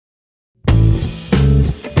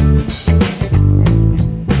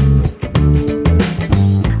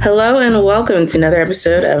Hello and welcome to another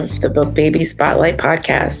episode of the Book Baby Spotlight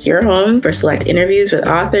Podcast, your home for select interviews with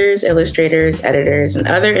authors, illustrators, editors, and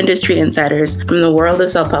other industry insiders from the world of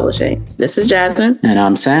self-publishing. This is Jasmine. And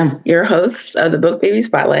I'm Sam, your hosts of the Book Baby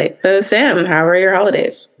Spotlight. So Sam, how were your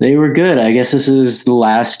holidays? They were good. I guess this is the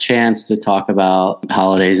last chance to talk about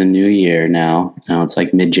holidays and New Year now. Now it's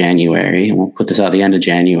like mid-January. We'll put this out at the end of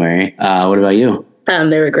January. What about you?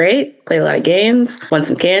 They were great. Played a lot of games, won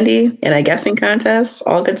some candy, and a guessing contest,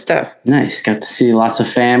 all good stuff. Nice. Got to see lots of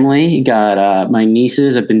family. Got my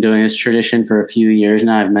nieces. I've been doing this tradition for a few years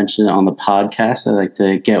now. I've mentioned it on the podcast. I like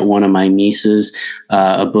to get one of my nieces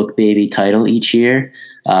a Book Baby title each year.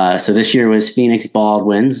 So this year was Phoenix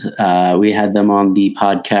Baldwin's. We had them on the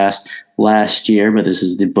podcast last year, but this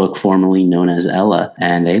is the book formerly known as Ella,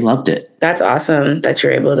 and they loved it. That's awesome that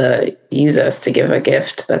you're able to use us to give a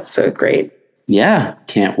gift. That's so great. Yeah,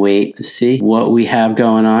 can't wait to see what we have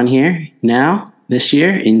going on here now this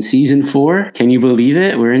year in season 4. Can you believe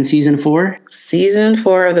it? We're in season 4. Season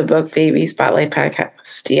 4 of the Book Baby Spotlight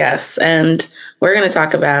Podcast. Yes. And we're going to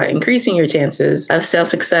talk about increasing your chances of sales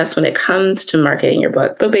success when it comes to marketing your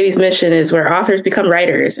book. Book Baby's mission is where authors become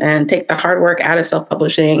writers and take the hard work out of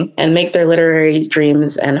self-publishing and make their literary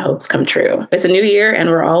dreams and hopes come true. It's a new year and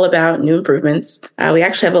we're all about new improvements. We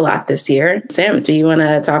actually have a lot this year. Sam, do you want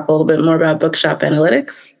to talk a little bit more about Bookshop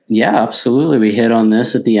Analytics? Yeah, absolutely. We hit on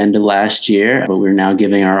this at the end of last year, but we're now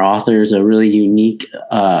giving our authors a really unique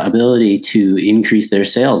ability to increase their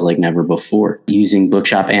sales like never before. Using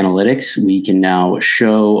Bookshop Analytics, we can now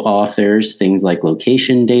show authors things like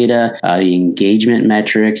location data, the engagement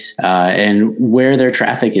metrics, and where their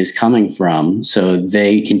traffic is coming from so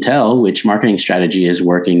they can tell which marketing strategy is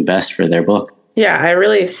working best for their book. Yeah, I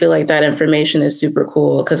really feel like that information is super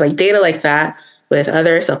cool because like data like that with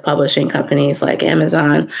other self-publishing companies like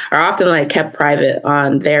Amazon are often like kept private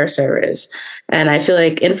on their servers. And I feel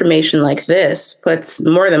like information like this puts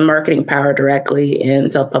more than marketing power directly in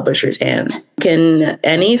self-publishers' hands. Can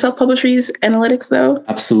any self-publisher use analytics though?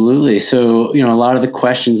 Absolutely. So, a lot of the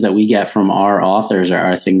questions that we get from our authors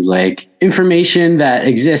are things like information that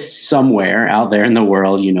exists somewhere out there in the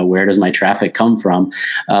world, where does my traffic come from?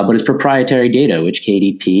 But it's proprietary data, which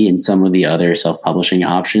KDP and some of the other self-publishing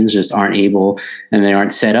options just aren't able and they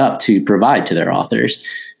aren't set up to provide to their authors.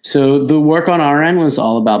 So the work on our end was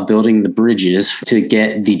all about building the bridges to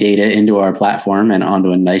get the data into our platform and onto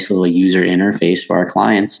a nice little user interface for our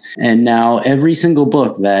clients. And now every single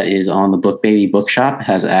book that is on the Book Baby Bookshop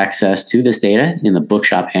has access to this data in the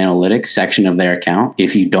Bookshop Analytics section of their account.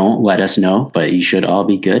 If you don't, let us know, but you should all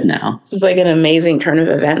be good now. It's like an amazing turn of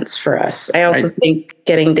events for us. I also think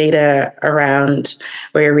getting data around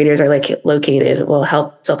where your readers are located will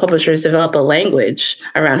help self-publishers develop a language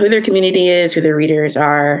around who their community is, who their readers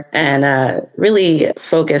are, and really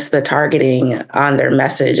focus the targeting on their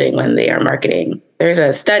messaging when they are marketing. There's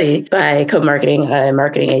a study by Co-Marketing, a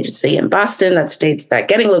marketing agency in Boston, that states that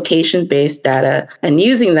getting location-based data and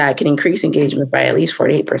using that can increase engagement by at least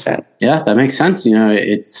 48%. Yeah, that makes sense.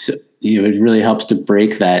 It really helps to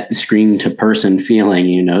break that screen to person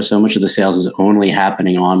feeling, so much of the sales is only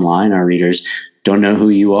happening online. Our readers don't know who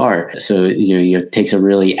you are. So, it takes a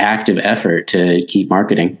really active effort to keep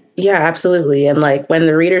marketing. Yeah, absolutely. And when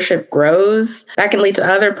the readership grows, that can lead to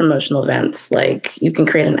other promotional events. Like you can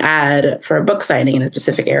create an ad for a book signing in a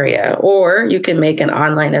specific area, or you can make an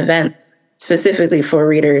online event specifically for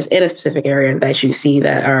readers in a specific area that you see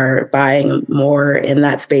that are buying more in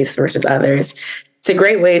that space versus others. It's a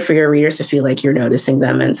great way for your readers to feel like you're noticing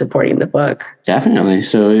them and supporting the book. Definitely.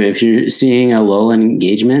 So if you're seeing a lull in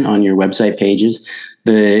engagement on your website pages,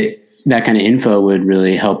 that kind of info would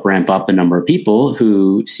really help ramp up the number of people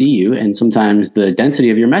who see you. And sometimes the density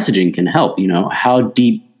of your messaging can help. How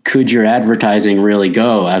deep could your advertising really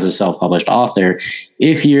go as a self-published author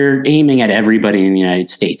if you're aiming at everybody in the United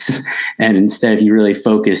States? And instead, if you really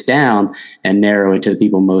focus down and narrow it to the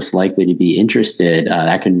people most likely to be interested,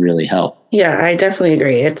 that can really help. Yeah, I definitely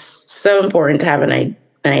agree. It's so important to have an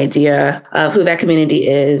idea of who that community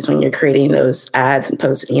is when you're creating those ads and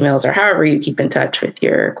posts and emails, or however you keep in touch with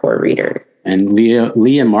your core readers. And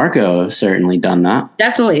Lee and Marco have certainly done that.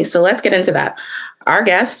 Definitely. So let's get into that. Our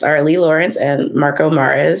guests are Lee Lawrence and Marco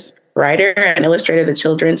Mares, writer and illustrator of the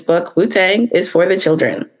children's book Wu-Tang is for the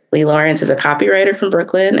Children. Lee Lawrence is a copywriter from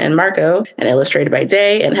Brooklyn, and Marco, an illustrator by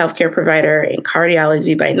day and healthcare provider in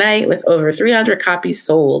cardiology by night, with over 300 copies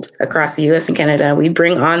sold across the U.S. and Canada. We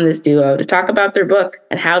bring on this duo to talk about their book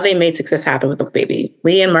and how they made success happen with Book Baby.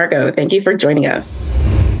 Lee and Marco, thank you for joining us.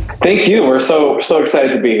 Thank you. We're so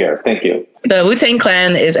excited to be here. Thank you. The Wu-Tang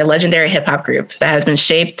Clan is a legendary hip-hop group that has been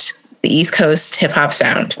shaped the East Coast hip hop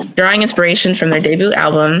sound. Drawing inspiration from their debut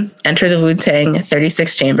album, Enter the Wu-Tang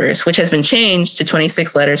 36 Chambers, which has been changed to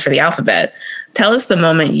 26 letters for the alphabet. Tell us the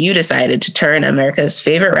moment you decided to turn America's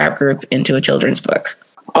favorite rap group into a children's book.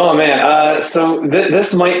 Oh man. So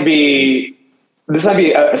this might be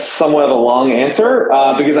a somewhat of a long answer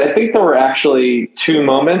because I think there were actually two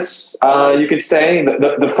moments, you could say.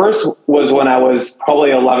 The first was when I was probably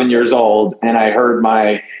 11 years old and I heard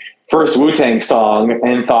my first Wu-Tang song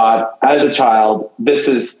and thought, as a child, this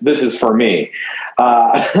is for me.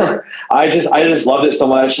 I just loved it so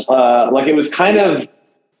much. Like it was kind of,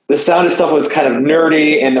 the sound itself was kind of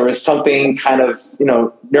nerdy, and there was something kind of,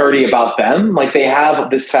 nerdy about them. Like they have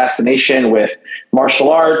this fascination with martial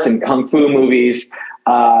arts and kung fu movies,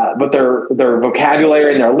 but their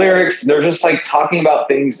vocabulary and their lyrics, they're just like talking about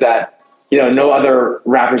things that, no other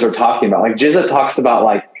rappers are talking about. Like GZA talks about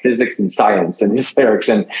like physics and science in his lyrics.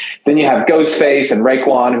 And then you have Ghostface and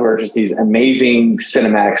Raekwon, who are just these amazing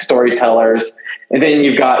cinematic storytellers. And then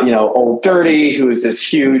you've got, Old Dirty, who is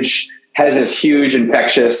has this huge,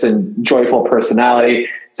 infectious and joyful personality.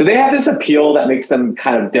 So they have this appeal that makes them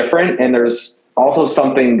kind of different. And there's also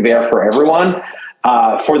something there for everyone,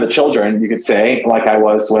 for the children, you could say, like I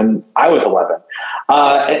was when I was 11.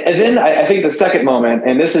 And then I think the second moment,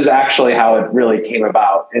 and this is actually how it really came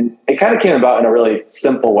about, and it kind of came about in a really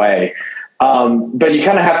simple way. But you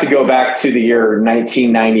kind of have to go back to the year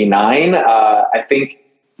 1999. I think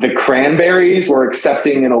the Cranberries were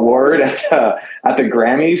accepting an award at the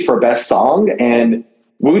Grammys for Best Song, and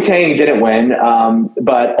Wu-Tang didn't win,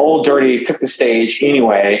 but Old Dirty took the stage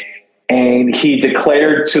anyway, and he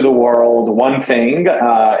declared to the world one thing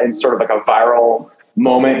in sort of like a viral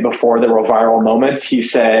moment before there were viral moments. He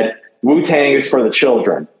said, "Wu-Tang is for the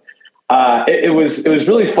children." It was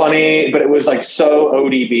really funny, but it was like so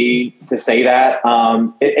ODB to say that,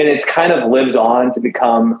 and it's kind of lived on to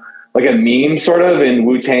become like a meme sort of in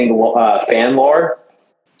Wu-Tang fan lore.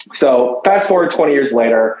 So fast forward 20 years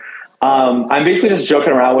later, I'm basically just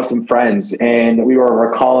joking around with some friends, and we were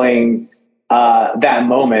recalling that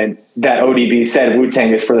moment that ODB said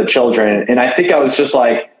Wu-Tang is for the children. And I think I was just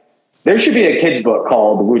like, there should be a kid's book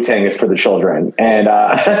called Wu-Tang is for the children. And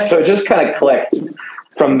so it just kind of clicked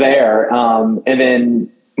from there. And then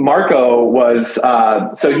Marco was,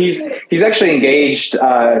 so he's actually engaged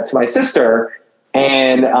to my sister.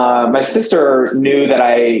 And my sister knew that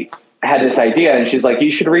I had this idea, and she's like,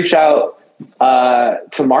 you should reach out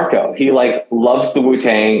to Marco. He like loves the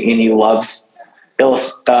Wu-Tang, and he loves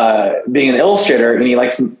being an illustrator, and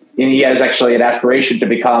he has actually an aspiration to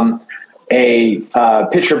become a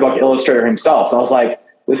picture book illustrator himself. So I was like,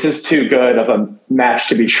 this is too good of a match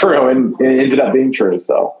to be true, and it ended up being true.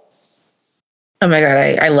 So. Oh my God,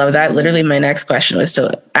 I love that. Literally, my next question was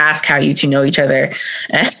to ask how you two know each other.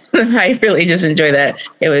 And I really just enjoy that.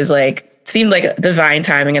 It was like, seemed like divine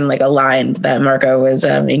timing and like aligned that Marco was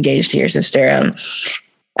engaged to your sister.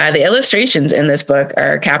 The illustrations in this book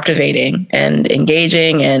are captivating and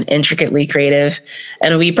engaging and intricately creative.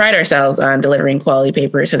 And we pride ourselves on delivering quality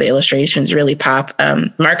paper so the illustrations really pop.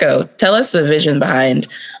 Marco, tell us the vision behind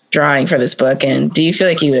drawing for this book. And do you feel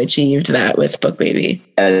like you achieved that with Book Baby?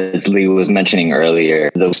 As Lee was mentioning earlier,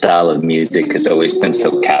 the style of music has always been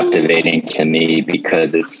so captivating to me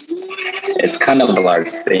because it's kind of a large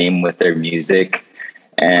theme with their music.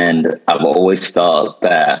 And I've always felt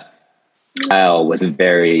that Kyle was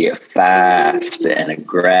very fast and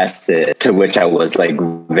aggressive, to which I was like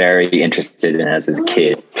very interested in as a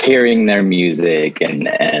kid, hearing their music and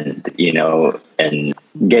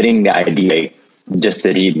getting the idea. Just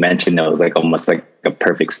that he mentioned, it was like almost like a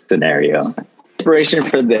perfect scenario. Inspiration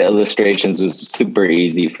for the illustrations was super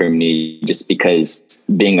easy for me, just because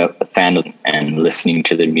being a fan of and listening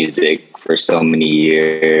to the music for so many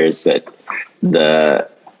years, that the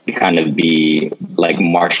kind of be like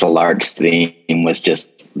martial arts theme was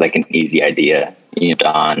just like an easy idea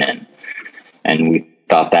on, and we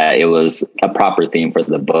thought that it was a proper theme for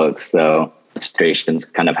the book. So illustrations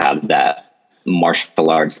kind of have that martial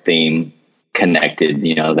arts theme connected,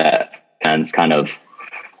 that fans kind of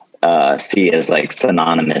see as like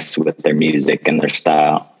synonymous with their music and their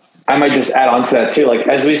style. I might just add on to that too. Like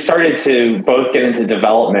as we started to both get into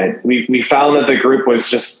development, we found that the group was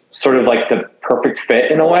just sort of like the perfect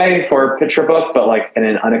fit in a way for a picture book, but like in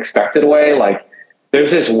an unexpected way. Like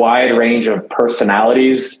there's this wide range of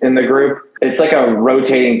personalities in the group. It's like a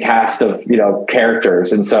rotating cast of,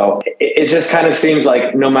 characters. And so it just kind of seems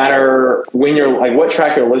like no matter when you're like what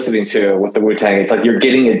track you're listening to with the Wu-Tang, it's like you're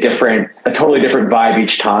getting a totally different vibe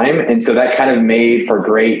each time. And so that kind of made for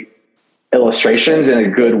great illustrations and a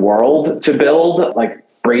good world to build, like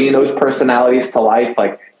bringing those personalities to life.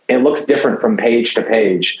 Like it looks different from page to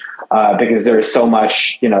page. because there is so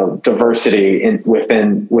much, diversity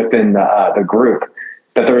within the group,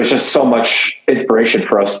 that there was just so much inspiration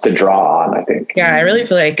for us to draw on, I think. Yeah, I really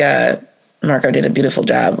feel like Marco did a beautiful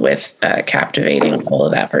job with captivating all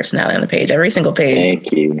of that personality on the page. Every single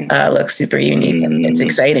page looks super unique. And it's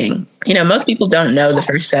exciting. Most people don't know the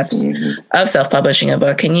first steps of self-publishing a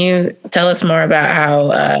book. Can you tell us more about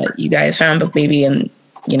how you guys found BookBaby and,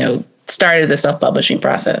 started the self-publishing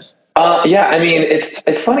process? Yeah, I mean, it's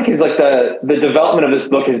funny because like the development of this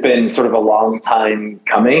book has been sort of a long time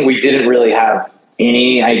coming. We didn't really have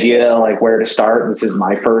any idea like where to start. This is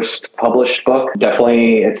my first published book.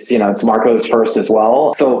 Definitely it's Marco's first as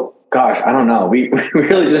well. So gosh, I don't know. We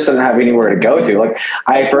really just didn't have anywhere to go to. Like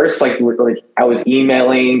I first I was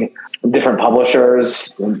emailing different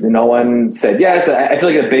publishers. No one said yes. I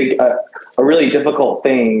feel like a really difficult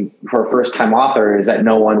thing for a first time author is that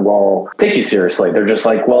no one will take you seriously. They're just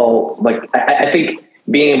like, well, like I think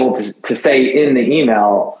being able to say in the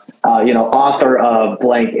email, author of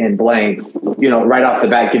blank and blank, right off the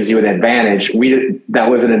bat gives you an advantage. That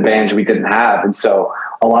was an advantage we didn't have. And so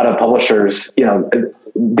a lot of publishers,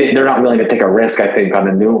 they're not willing to take a risk, I think, on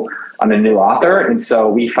a new author. And so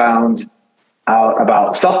we found out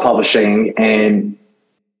about self-publishing and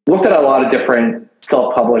looked at a lot of different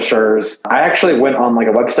self-publishers. I actually went on like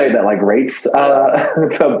a website that like rates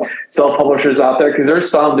the self-publishers out there, because there's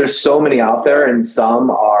so many out there, and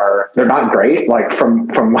they're not great. Like from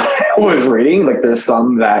what I was reading, like there's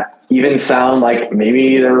some that even sound like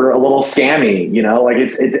maybe they're a little scammy, like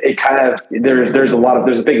it kind of, there's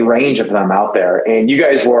a big range of them out there, and you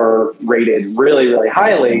guys were rated really, really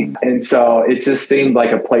highly. And so it just seemed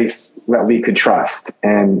like a place that we could trust.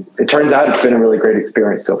 And it turns out it's been a really great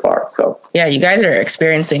experience so far. So yeah, you guys are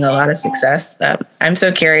experiencing a lot of success. I'm so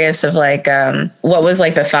curious of like, what was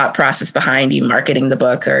like the thought process behind you marketing the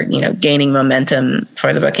book or, gaining momentum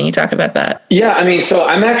for the book? Can you talk about that? Yeah. I mean, so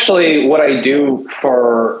I'm actually, what I do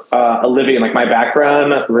for a living, like my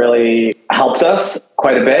background really helped us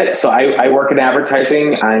quite a bit. So I work in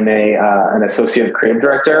advertising. I'm an associate creative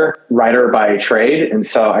director, writer by trade. And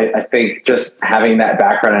so I think just having that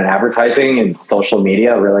background in advertising and social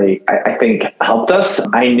media really, I think helped us.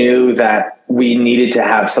 I knew that we needed to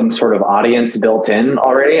have some sort of audience built in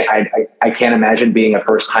already. I can't imagine being a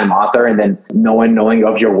first time author and then no one knowing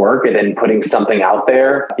of your work and then putting something out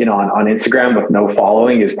there, on Instagram with no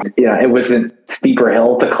following it was a steeper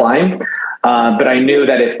hill to climb. But I knew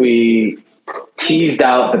that if we teased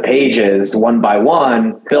out the pages one by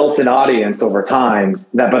one, built an audience over time,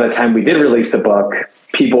 that by the time we did release a book,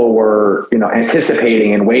 people were,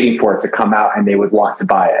 anticipating and waiting for it to come out and they would want to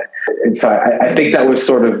buy it. And so I think that was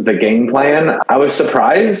sort of the game plan. I was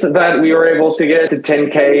surprised that we were able to get to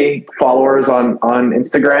 10K followers on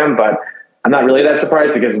Instagram, but I'm not really that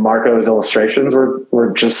surprised because Marco's illustrations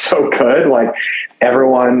were just so good. Like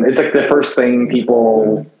everyone, it's like the first thing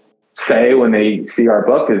people say when they see our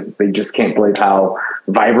book is they just can't believe how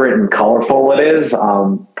vibrant and colorful it is.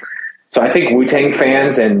 So I think Wu-Tang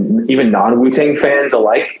fans and even non-Wu-Tang fans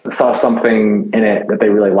alike saw something in it that they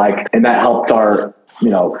really liked. And that helped our,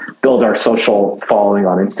 build our social following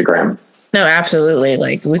on Instagram. No, absolutely.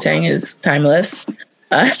 Like Wu-Tang is timeless.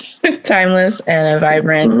 Timeless and a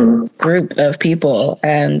vibrant group of people.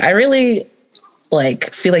 And I really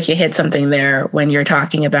feel like you hit something there when you're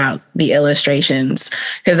talking about the illustrations,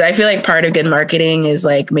 because I feel like part of good marketing is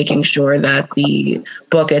like making sure that the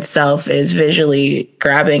book itself is visually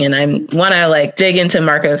grabbing. And I want to dig into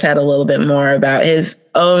Marco's head a little bit more about his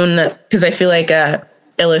own, because I feel like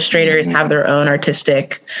illustrators have their own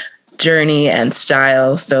artistic journey and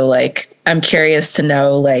style. So I'm curious to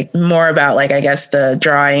know more about I guess the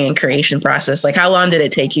drawing and creation process. How long did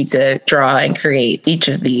it take you to draw and create each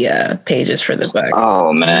of the pages for the book?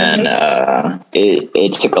 Oh man,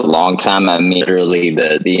 it took a long time. I mean, literally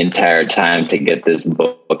the entire time to get this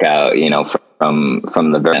book out.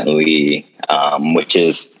 From the very which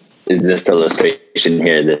is this illustration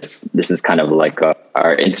here. This is kind of like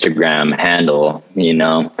our Instagram handle,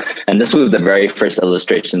 and this was the very first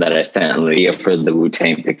illustration that I sent Leah for the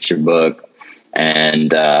Wu-Tang picture book,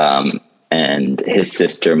 and his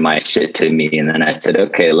sister might it to me. And then I said,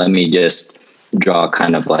 okay, let me just draw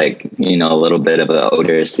kind of a little bit of an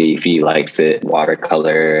odor, see if he likes it,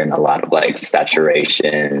 watercolor and a lot of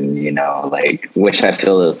saturation, which I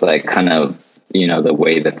feel is kind of, the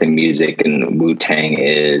way that the music in Wu-Tang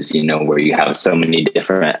is, where you have so many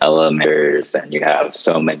different elements and you have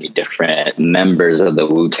so many different members of the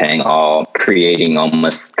Wu-Tang all creating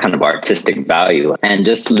almost kind of artistic value. And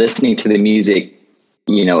just listening to the music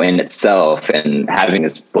in itself, and having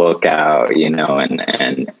this book out,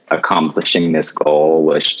 and accomplishing this goal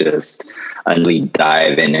was just really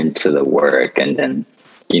diving into the work, and then,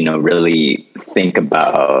 really think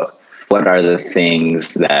about what are the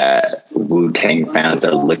things that Wu-Tang fans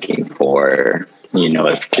are looking for,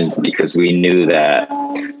 as fans, because we knew that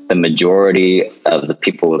the majority of the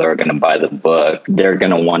people that are going to buy the book, they're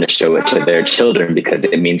going to want to show it to their children because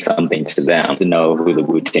it means something to them to know who the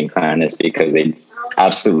Wu-Tang Clan is, because they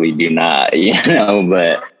absolutely do not,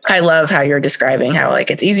 but I love how you're describing how like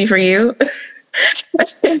it's easy for you.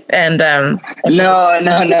 And no,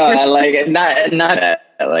 I like it, not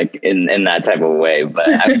like in that type of way, but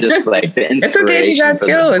I'm just like the inspiration. It's okay, you got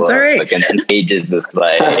skill. It's all right. Like, and pages is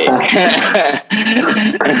like.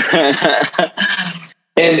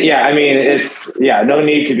 And yeah, I mean, no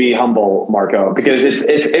need to be humble, Marco, because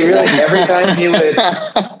it really, every time he would,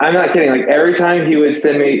 I'm not kidding. Like every time he would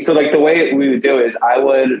send me, so like the way we would do it is I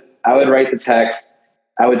would write the text,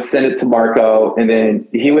 I would send it to Marco, and then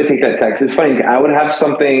he would take that text. It's funny. I would have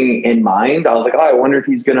something in mind. I was like, I wonder if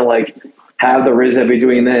he's going to like have the RZA be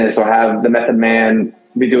doing this, or have the Method Man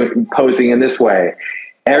be posing in this way.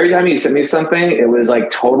 Every time he sent me something, it was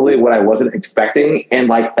like totally what I wasn't expecting, and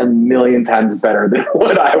like a million times better than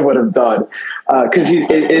what I would have done. Cause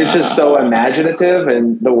it's just so imaginative,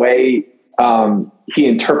 and the way he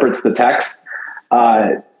interprets the text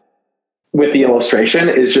with the illustration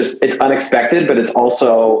is just, it's unexpected, but it's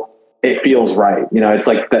also, it feels right. It's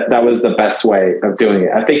like that was the best way of doing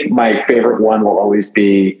it. I think my favorite one will always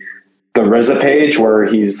be the RZA page where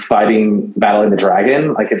he's battling the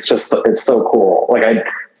dragon. Like, it's so cool. Like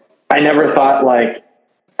I never thought, like,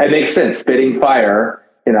 it makes sense. Spitting fire,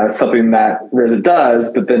 it's something that RZA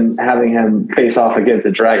does, but then having him face off against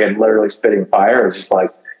a dragon, literally spitting fire, is just like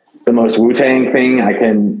the most Wu-Tang thing I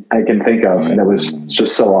can think of. And it was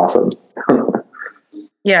just so awesome.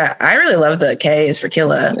 Yeah. I really love the K is for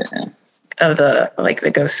Killa. Yeah. Of the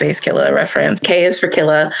Ghostface Killa reference. K is for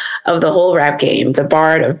Killa of the whole rap game, the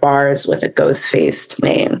bard of bars with a ghost-faced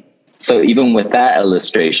name. So even with that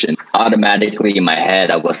illustration, automatically in my head,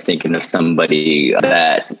 I was thinking of somebody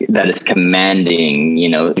that is commanding,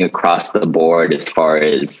 across the board as far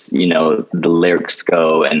as, the lyrics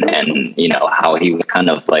go, and how he was kind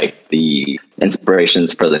of like the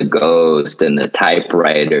inspirations for the Ghost and the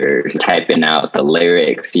typewriter, typing out the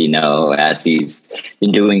lyrics, as he's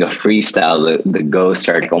doing a freestyle, the Ghost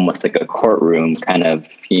started almost like a courtroom kind of,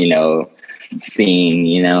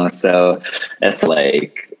 scene, so that's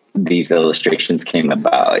like, these illustrations came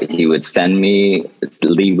about. Lee would send me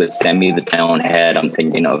the town head. I'm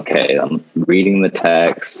thinking, okay, I'm reading the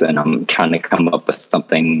text and I'm trying to come up with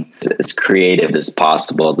something as creative as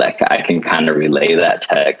possible that I can kind of relay that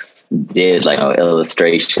text. Did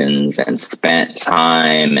illustrations and spent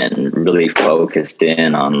time and really focused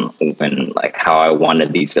in on even like how I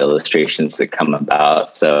wanted these illustrations to come about.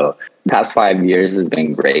 So past 5 years has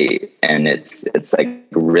been great, and it's like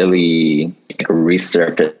really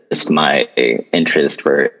resurfaced my interest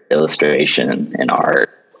for illustration and art.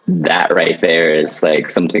 That right there is like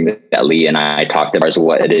something that Lee and I talked about, is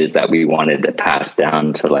what it is that we wanted to pass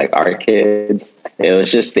down to like our kids. It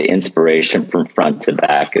was just the inspiration from front to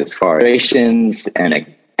back as far as illustrations and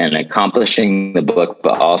accomplishing the book,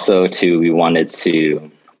 but also we wanted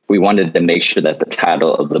to make sure that the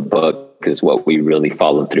title of the book is what we really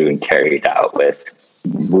followed through and carried out with.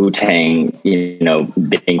 Wu-Tang,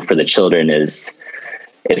 being for the children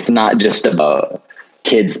it's not just about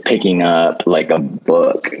kids picking up like a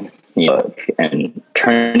book, and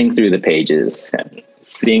turning through the pages and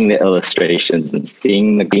seeing the illustrations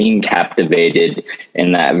and being captivated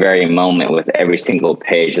in that very moment with every single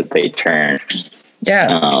page that they turn.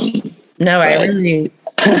 Yeah. I really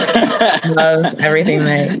love everything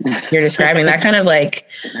that you're describing. That kind of like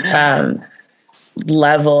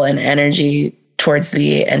level and energy towards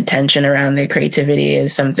the intention around the creativity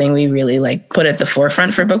is something we really like put at the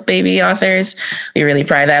forefront for Book Baby authors. We really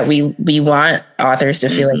pride that. We want authors to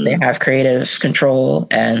feel like they have creative control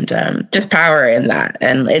and just power in that.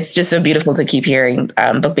 And it's just so beautiful to keep hearing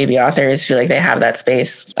Book Baby authors feel like they have that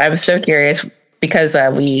space. I was so curious because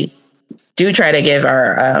we do try to give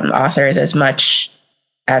our authors as much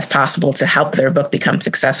as possible to help their book become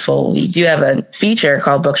successful. We do have a feature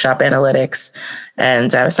called Bookshop Analytics.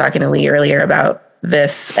 And I was talking to Lee earlier about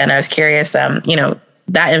this, and I was curious,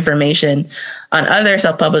 that information on other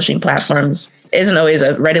self-publishing platforms isn't always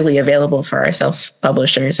readily available for our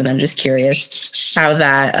self-publishers. And I'm just curious how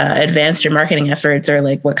that advanced your marketing efforts, or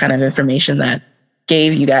like what kind of information that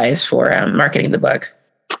gave you guys for marketing the book.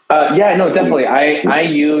 Yeah, no, definitely. I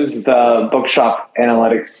use the bookshop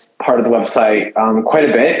analytics part of the website quite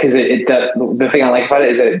a bit because the thing I like about it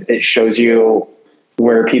is that it shows you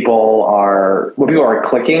what people are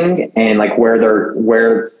clicking and like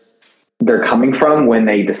where they're coming from when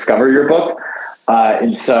they discover your book,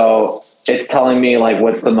 and so it's telling me like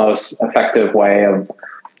what's the most effective way of.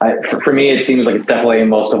 For me, it seems like it's definitely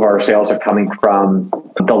most of our sales are coming from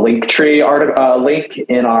the Linktree link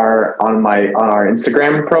on our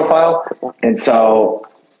Instagram profile, and so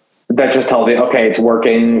that just tells me, okay, it's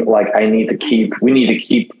working. Like we need to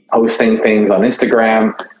keep posting things on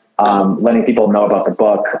Instagram, letting people know about the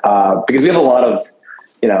book, because we have a lot of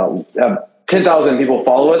 10,000 people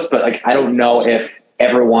follow us, but like I don't know if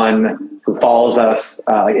everyone who follows us,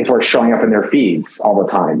 if we're showing up in their feeds all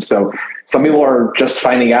the time. So some people are just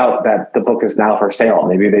finding out that the book is now for sale.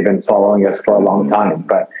 Maybe they've been following us for a long time,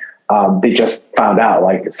 but they just found out.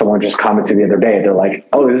 Like someone just commented the other day. They're like,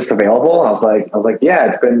 "Oh, is this available?" And I was like, "Yeah,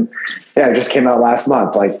 it just came out last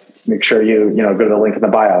month. Like, make sure you go to the link in the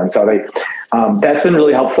bio." And so that's been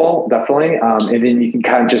really helpful, definitely. And then you can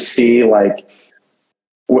kind of just see like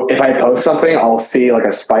if I post something, I'll see like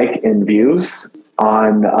a spike in views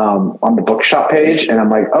on the bookshop page, and I'm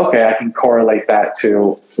like, okay, I can correlate that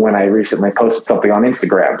to when I recently posted something on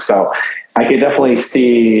Instagram. So I could definitely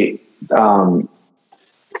see how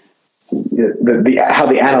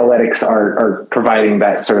the analytics are providing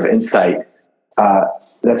that sort of insight.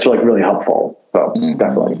 That's really helpful. So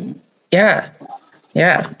definitely, yeah.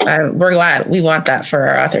 We're glad. We want that for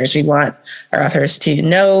our authors. We want our authors to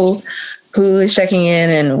know who is checking in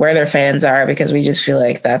and where their fans are, because we just feel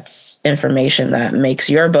like that's information that makes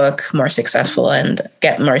your book more successful and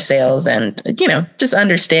get more sales and, just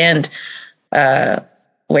understand where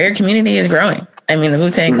your community is growing. I mean, the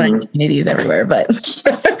Wu-Tang Clan community is everywhere, but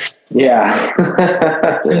yeah.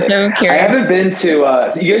 I'm so curious. I haven't been to,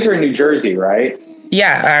 so you guys are in New Jersey, right?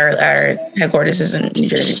 Yeah, our headquarters is in New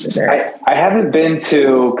Jersey. I haven't been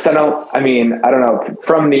to, because I don't know,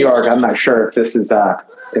 from New York, I'm not sure if this is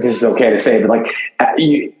okay to say, but like,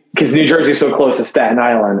 because New Jersey is so close to Staten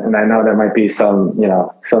Island, and I know there might be some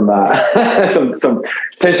some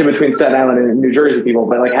tension between Staten Island and New Jersey people,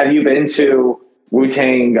 but like, have you been to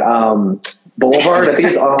Wu-Tang Boulevard? I think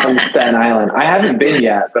it's on Staten Island. I haven't been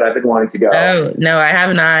yet, but I've been wanting to go. Oh, no, I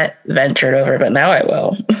have not ventured over, but now I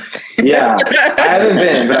will. Yeah, I haven't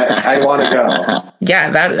been, but I want to go. Yeah,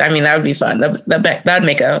 that would be fun. That'd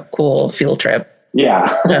make a cool field trip.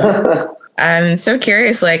 Yeah. I'm so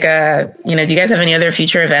curious, like, do you guys have any other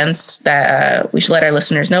future events that we should let our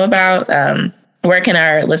listeners know about? Where can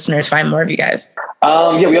our listeners find more of you guys?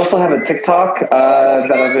 Yeah, we also have a TikTok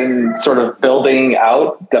that I've been sort of building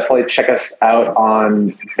out. Definitely check us out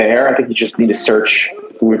on there. I think you just need to search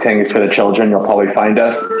Wu-Tang is for the Children. You'll probably find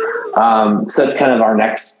us. So that's kind of our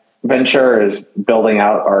next venture, is building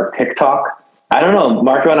out our TikTok. I don't know.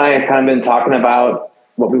 Marco and I have kind of been talking about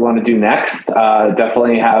what we want to do next.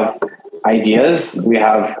 Definitely have ideas. We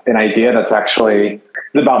have an idea that's actually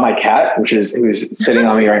about my cat, who's sitting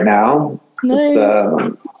on me right now. Nice.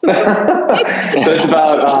 So it's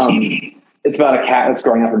about a cat that's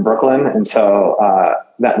growing up in Brooklyn, and so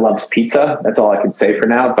that loves pizza. That's all I can say for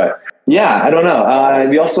now. But yeah, I don't know.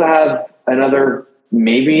 We also have another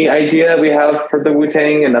maybe idea we have for the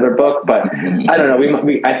Wu-Tang, another book, but I don't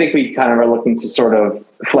know. I think we kind of are looking to sort of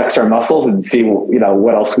flex our muscles and see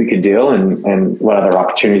what else we could do and what other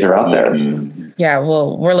opportunities are out there. Yeah,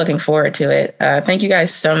 well, we're looking forward to it. Thank you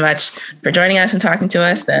guys so much for joining us and talking to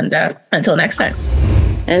us. And until next time.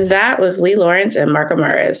 And that was Lee Lawrence and Marco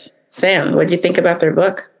Mares. Sam, what did you think about their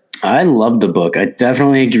book? I love the book. I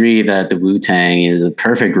definitely agree that the Wu-Tang is a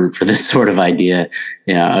perfect group for this sort of idea.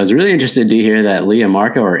 Yeah, I was really interested to hear that Lee and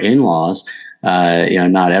Marco are in-laws.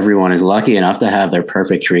 Not everyone is lucky enough to have their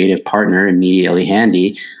perfect creative partner immediately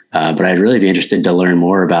handy. But I'd really be interested to learn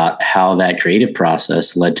more about how that creative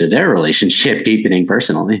process led to their relationship deepening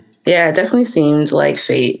personally. Yeah, it definitely seemed like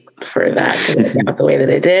fate for that to work out the way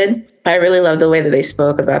that it did. I really love the way that they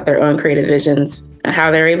spoke about their own creative visions and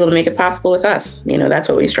how they're able to make it possible with us. That's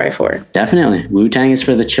what we strive for. Definitely. Wu-Tang is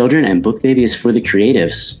for the children and Book Baby is for the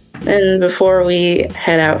creatives. And before we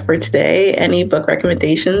head out for today, any book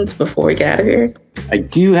recommendations before we get out of here? I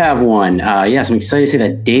do have one. Yes, I'm excited to say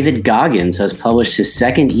that David Goggins has published his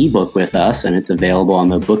second ebook with us, and it's available on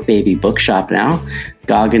the Book Baby bookshop now.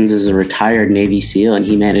 Goggins is a retired Navy SEAL, and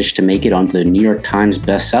he managed to make it onto the New York Times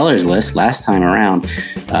bestsellers list last time around.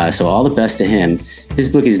 So all the best to him. His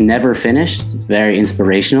book is never finished. It's very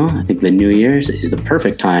inspirational. I think the New Year's is the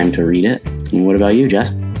perfect time to read it. And what about you,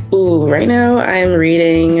 Jess? Ooh, right now I'm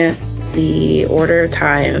reading The Order of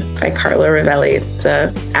Time by Carlo Rovelli. It's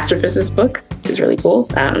an astrophysics book, which is really cool.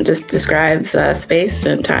 Just describes space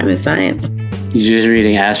and time and science. You're just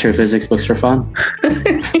reading astrophysics books for fun?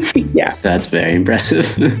 Yeah. That's very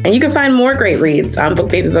impressive. And you can find more great reads on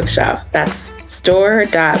BookBaby Bookshelf. That's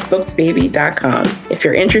store.bookbaby.com. If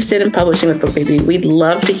you're interested in publishing with BookBaby, we'd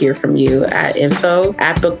love to hear from you at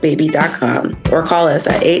info@bookbaby.com or call us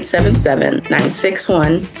at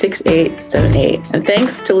 877-961-6878. And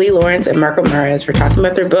thanks to Lee Lawrence and Marco Mares for talking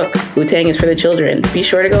about their book, Wu-Tang is for the Children. Be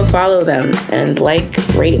sure to go follow them and like,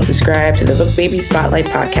 rate, and subscribe to the BookBaby Spotlight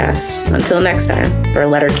podcast. Until next time, for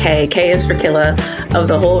letter K, K is for Killa of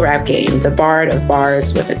the whole rap game, the bard of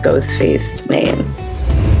bars with a ghost-faced name.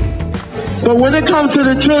 But when it comes to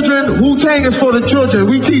the children, Wu-Tang is for the children.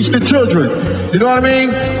 We teach the children. You know what I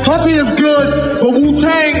mean? Puffy is good, but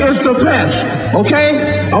Wu-Tang is the best.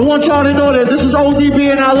 Okay? I want y'all to know that this is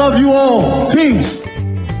ODB and I love you all. Peace.